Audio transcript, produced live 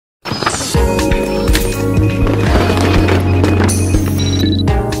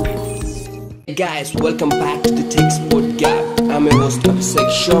Hey guys, welcome back to the Tech Sport Guy. I'm your host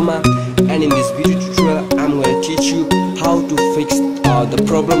Abhishek Sharma, and in this video tutorial I'm going to teach you how to fix the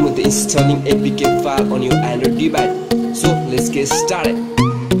problem with installing APK file on your Android device. So let's get started.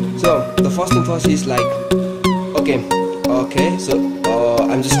 So the first thing first is like so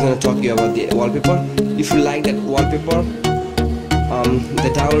I'm just going to talk to you about the wallpaper. If you like that wallpaper, the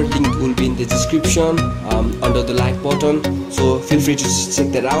download link will be in the description under the like button, so feel free to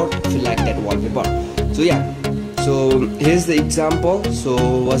check that out if you like that wallpaper. So yeah, so here's the example.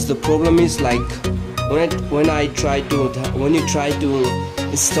 So what's the problem is like when you try to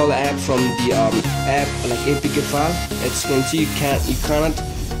install an app from the app like APK file, as you can see you cannot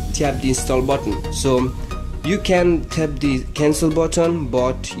tap the install button. So you can tap the cancel button,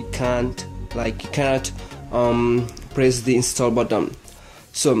 but you cannot press the install button.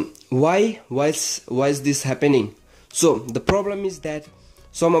 So why is this happening? So the problem is that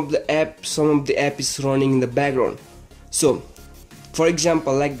some of the app is running in the background. So for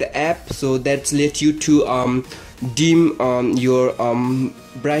example, like the app, so that's let you to dim your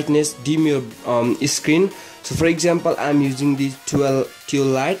brightness, dim your screen. So for example, I'm using the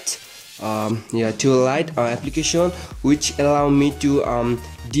Twilight application, which allow me to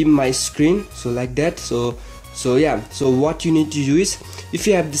dim my screen, so like that. So yeah, so what you need to do is, if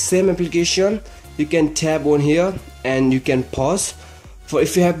you have the same application, you can tap on here and you can pause. For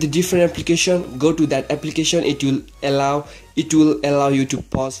if you have the different application, go to that application, it will allow you to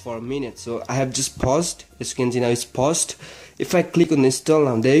pause for a minute. So I have just paused, as you can see now it's paused. If I click on install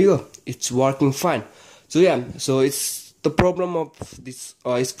now, there you go, it's working fine. So yeah, so it's the problem of this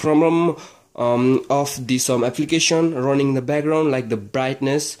application running in the background, like the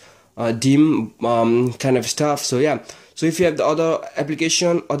brightness, dim kind of stuff. So yeah, so if you have the other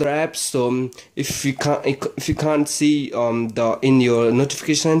application, other apps, so if you can't see in your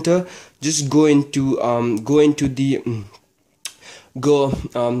notification center, just go into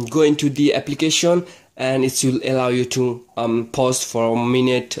the application, and it will allow you to pause for a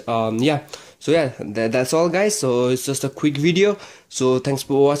minute. Yeah, so yeah, that's all guys. So it's just a quick video. So thanks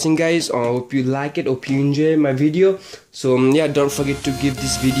for watching guys. Hope you like it, hope you enjoy my video. So yeah, don't forget to give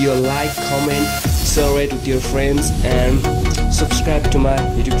this video a like, comment, share it with your friends, and subscribe to my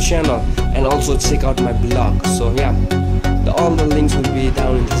YouTube channel, and also check out my blog. So yeah, all the links will be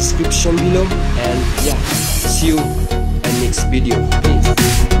down in the description below, and yeah, see you in next video.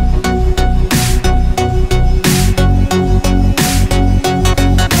 Peace.